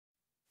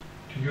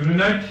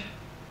urinate,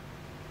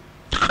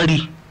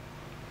 Tari,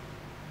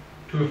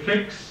 to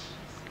affix,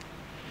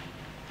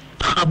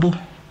 Tabo,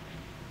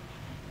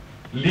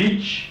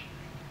 leech,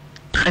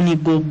 Tani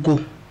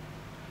Gogo,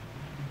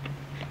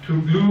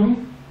 to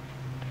glue,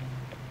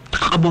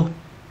 Tabo,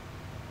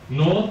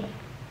 north,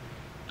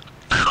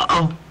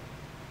 Tao,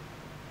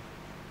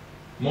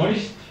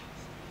 moist,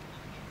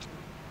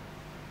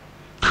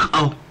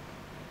 Tao,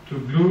 to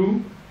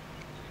glue,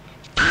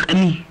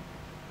 Tani,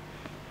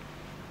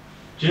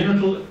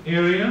 genital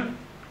area,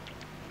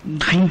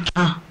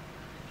 Drinka,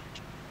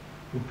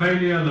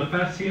 Pupalia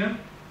lapacia,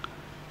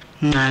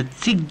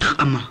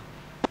 Nazigama,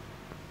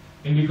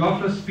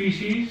 Indigophilus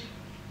species,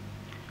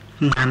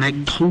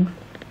 Nanagru,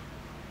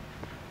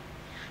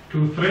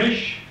 to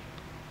thresh,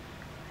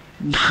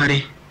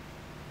 Dare,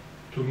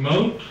 to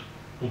molt,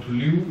 or to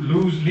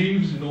lose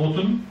leaves in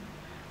autumn,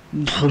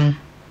 Drum,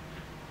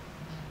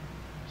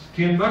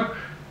 steenbok,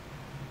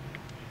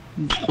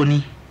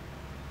 Droni,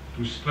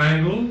 to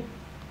strangle,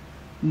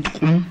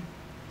 Drum,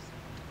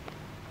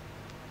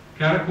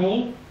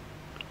 caracol,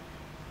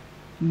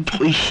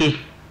 Druishe,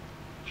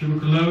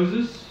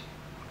 tuberculosis,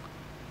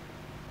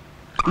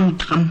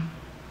 Antram,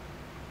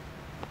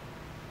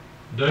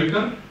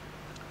 duiker,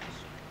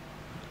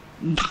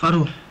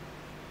 Daro,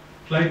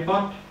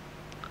 claypot,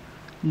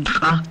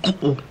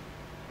 Drako,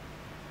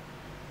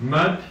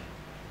 mud,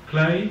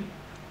 clay,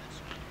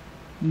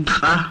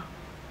 Dra,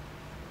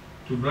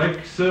 to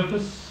break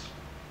surface,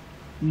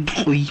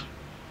 Drui,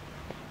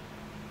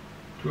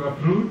 to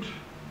uproot,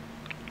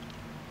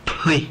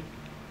 Pui,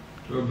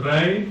 to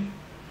abrade,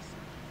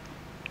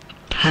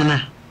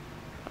 Tana,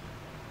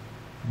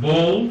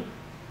 bald,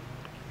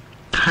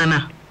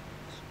 Tana,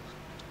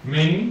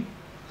 many,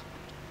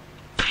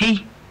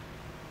 Pi,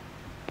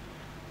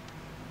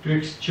 to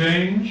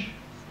exchange,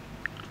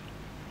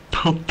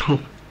 Popo,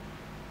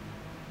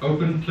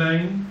 open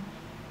plain,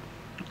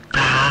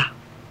 Da,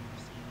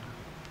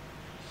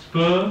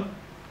 spur,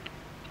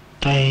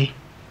 Day,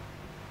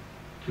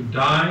 to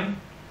die,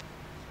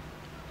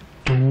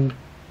 Du,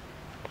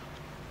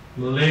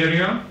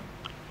 malaria,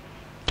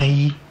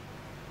 Day,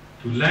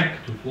 to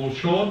lack, to fall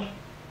short,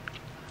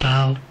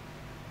 Dao,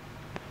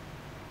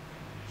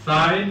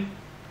 side,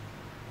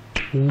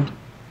 Tu,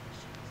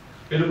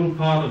 edible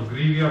part of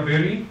grevia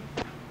berry,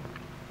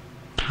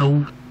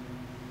 Tau,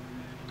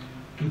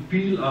 to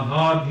peel a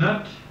hard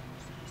nut,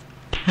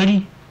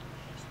 Tari,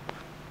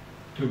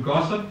 to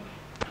gossip,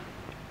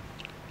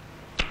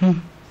 Tu,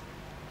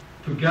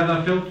 to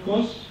gather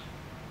veldkos,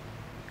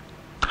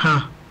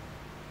 Ta,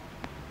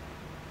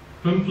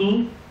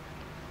 pimple,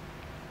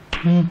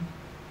 Tu,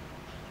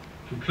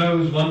 to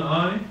close one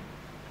eye,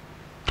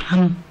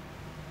 Tan,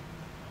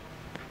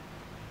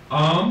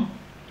 arm,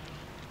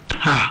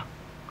 Ta,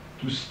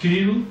 to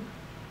steal,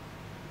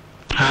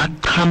 Ta,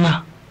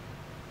 Tama,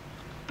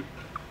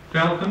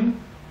 falcon,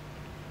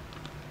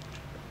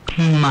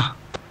 Ma,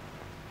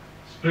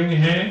 spring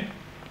hare,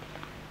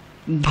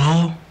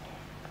 Bo,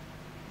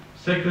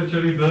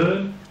 secretary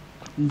bird,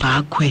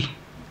 Bakwe,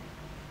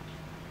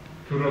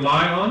 to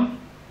rely on,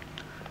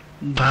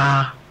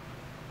 Ba,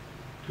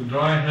 to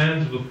dry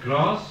hands with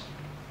grass,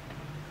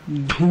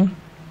 Du,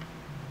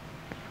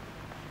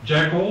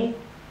 jackal,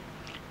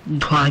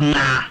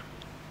 Dwana,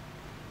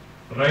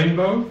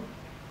 rainbow,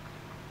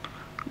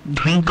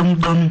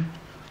 Drinkum,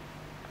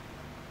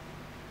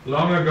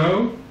 long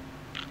ago,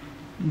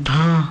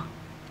 Da,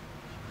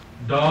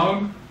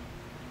 dog,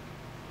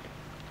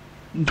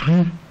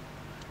 Dun,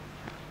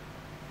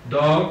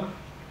 dog,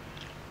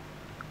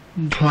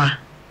 Dwa,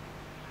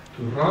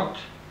 to rot,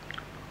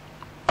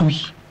 Ui,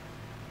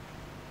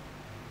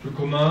 to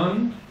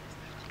command,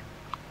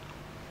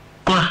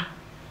 Qua,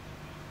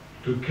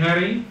 to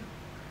carry,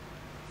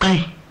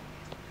 Kai,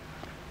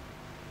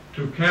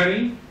 to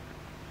carry,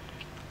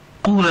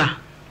 Kura,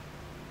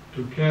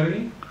 to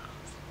carry,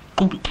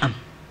 Kutam,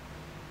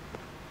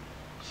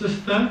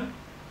 sister,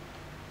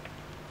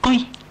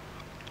 Kui,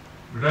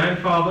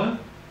 grandfather,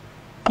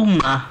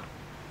 Kuma,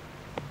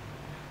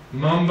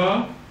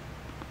 mamba,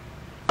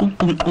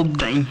 Kukum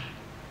Obdai,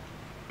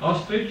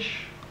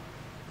 ostrich,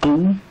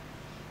 Tu,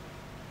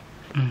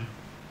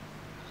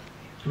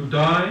 to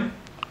die,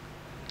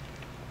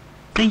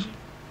 Ti,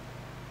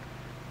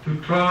 to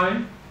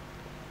try,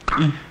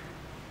 Mm,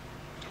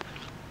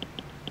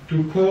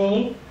 to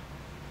call,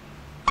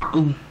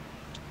 U,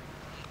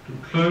 to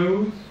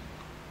close,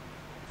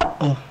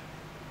 O,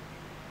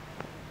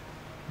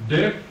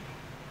 deaf,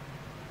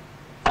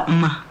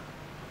 Ma,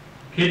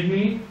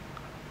 kidney,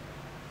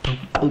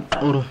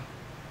 Oro,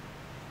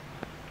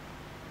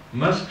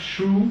 musk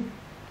shoe,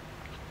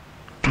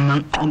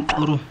 Man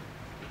Oro,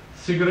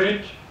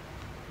 cigarette,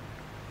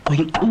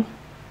 Queen U,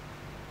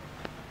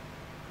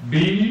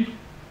 bead,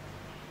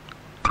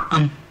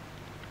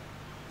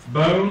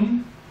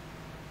 bone,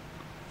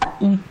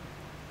 U,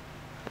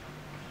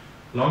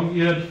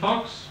 long-eared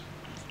fox,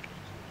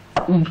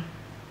 U,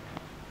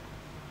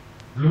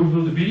 blue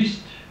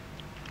wildebeest,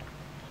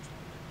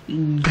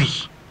 Dai,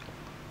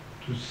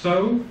 to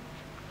sow,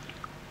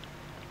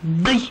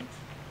 Dai,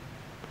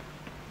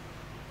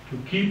 To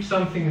keep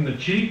something in the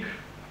cheek.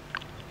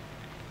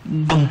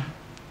 Bông.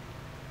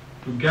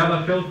 To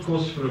gather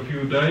veldkos for a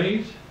few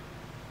days.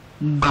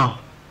 Gạo.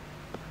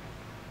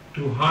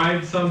 To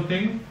hide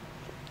something.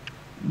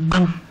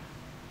 Bông.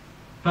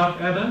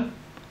 Puff adder.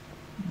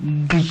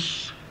 Ghi.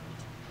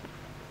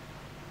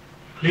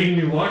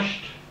 Cleanly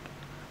washed.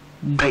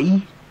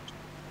 Gãy.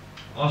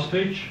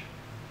 Ostrich.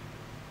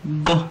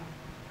 Go.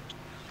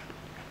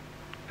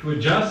 To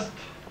adjust.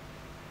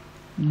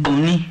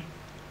 Boni.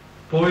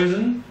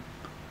 Poison.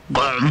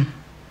 Bỏng.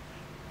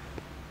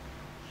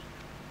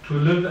 To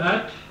live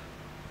at.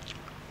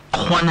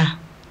 Khoana.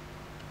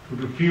 To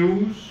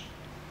diffuse.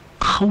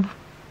 Khâu.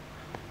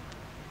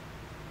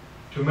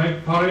 To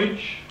make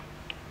porridge.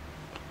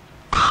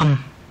 Khăm.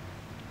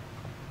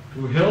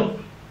 To help.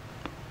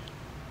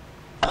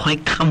 Khoai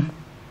khăm.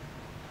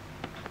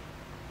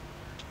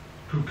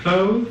 To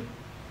clothe.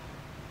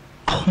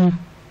 Khung.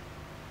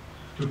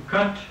 To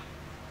cut.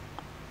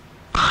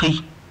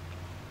 Khi.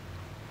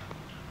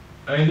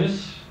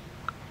 Anus.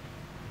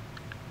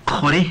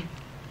 Khore.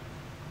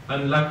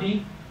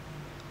 Unlucky.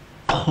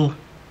 Khô.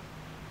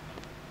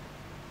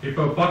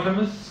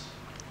 Hippopotamus.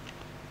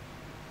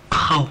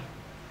 Khâu.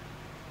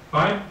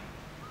 Pipe.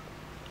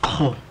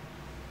 Khô.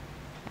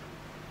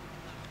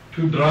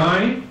 To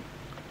dry.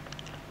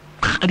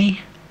 Khari.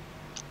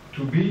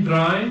 To be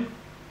dry.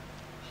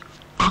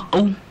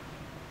 Khâu.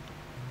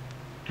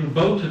 To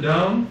bolt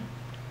down.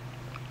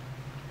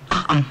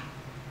 Khăm.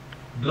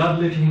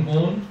 Bloodletting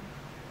horn.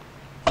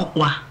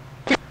 Khoa.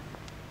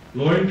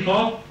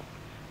 Loincloth.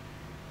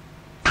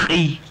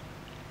 Khi.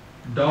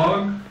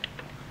 Dog.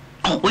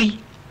 Khối.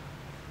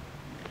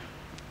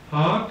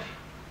 Heart.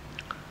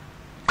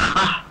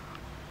 Kha.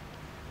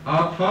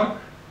 Artfuck.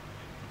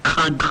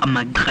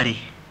 Khagamaghari.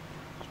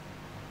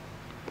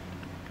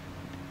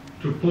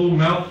 To pull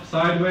mouth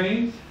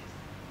sideways.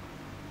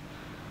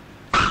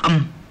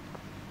 Khăm.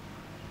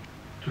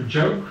 To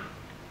joke.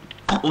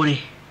 Khore.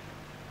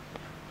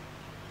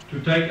 To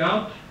take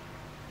out.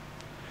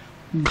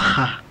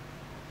 Kha.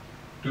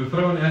 To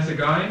throw an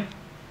assegai.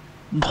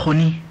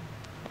 Khoni.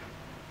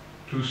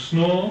 To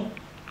snore.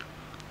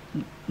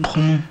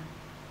 Khum.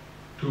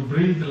 To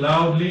breathe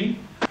loudly.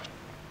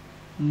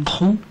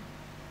 Khu.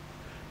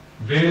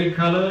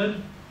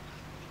 Varicolored.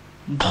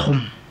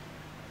 Khum.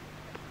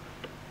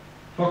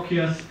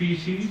 Phocea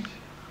species.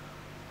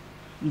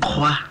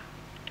 Khoa.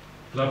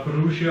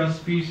 Laperusia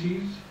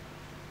species.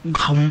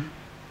 Không.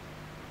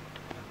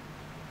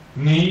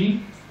 Knee.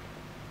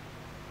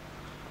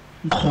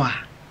 Khoa.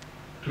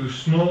 To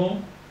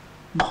snore.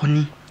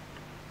 Khoni.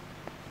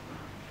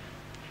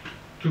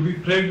 To be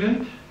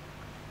pregnant.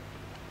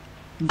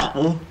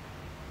 Khổ.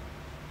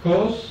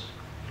 Coarse.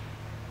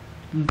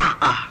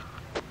 Bả.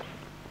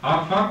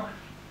 Artfuck.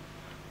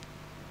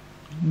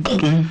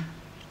 Khung.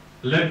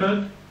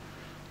 Leopard.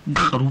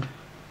 Garu.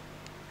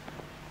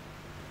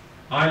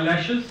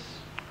 Eyelashes.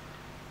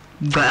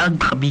 Gã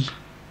gabi.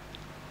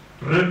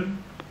 Rib.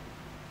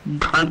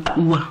 Gã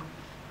ua.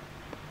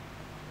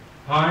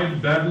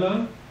 Pied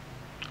babbler.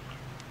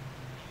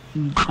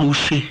 Gau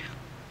se.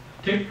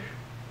 Tick.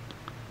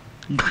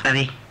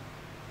 Gare.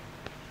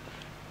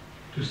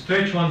 To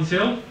stretch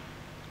oneself.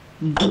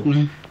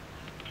 Khung.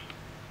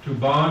 To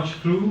barge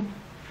through.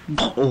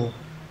 Khổ.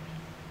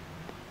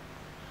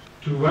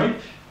 To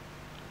wait.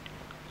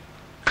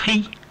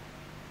 Khi.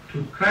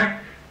 To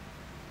crack.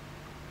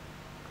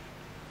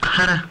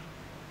 Khara.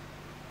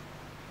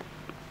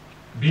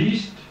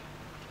 Beast.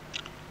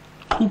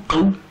 Thu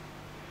cấu.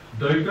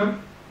 Duiker.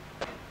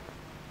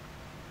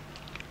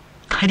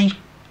 Khari.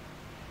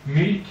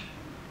 Meat.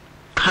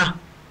 Kha.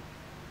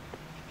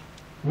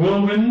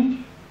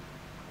 Whirlwind.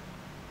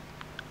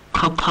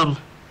 Khao khao.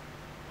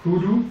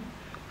 Hoodoo.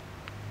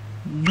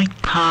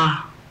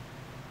 Vita.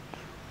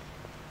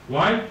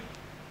 Wife.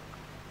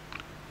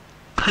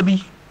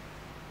 Kabi.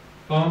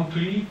 Palm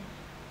tree.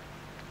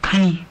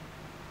 Kani.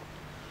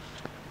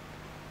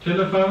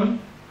 Telephone.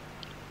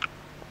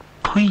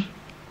 Kui.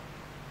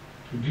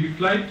 To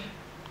deflate.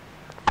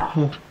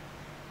 Ho.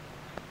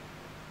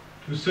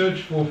 To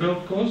search for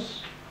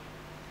veldkos.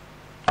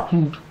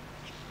 Hu.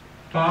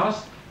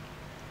 Fast.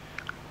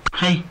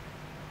 Hay.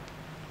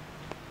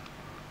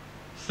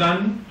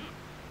 Sun.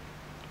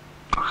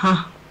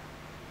 Ha.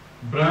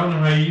 Brown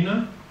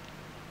hyena.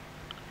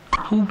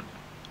 Hu.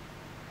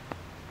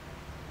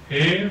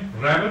 Hare.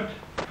 Rabbit.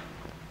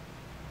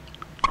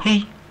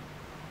 Hey.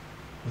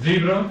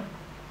 Zebra.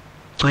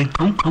 Rồi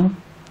không không.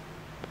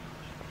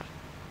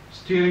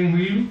 Steering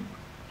wheel.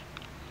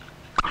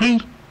 Hey.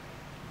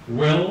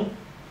 Well.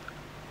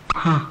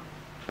 Ha.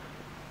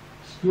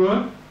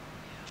 Spoor.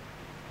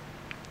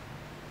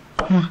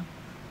 Hoa.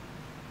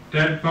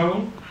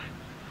 Tadpole.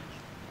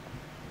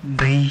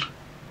 Đầy.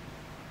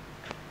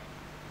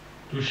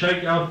 To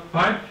shake out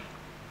pipe.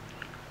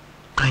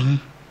 Cánh.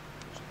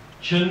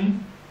 Chin.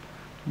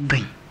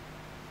 Đỉnh.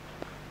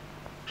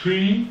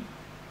 Tree.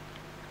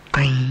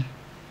 Cánh.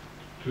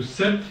 To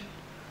sit.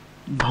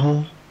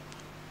 Bố.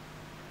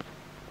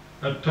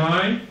 A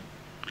tie.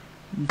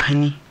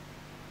 Thanh.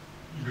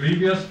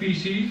 Grevia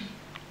species.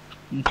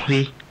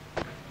 Thuê.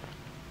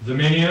 the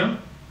mania,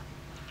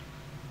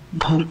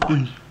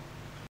 Phonetics.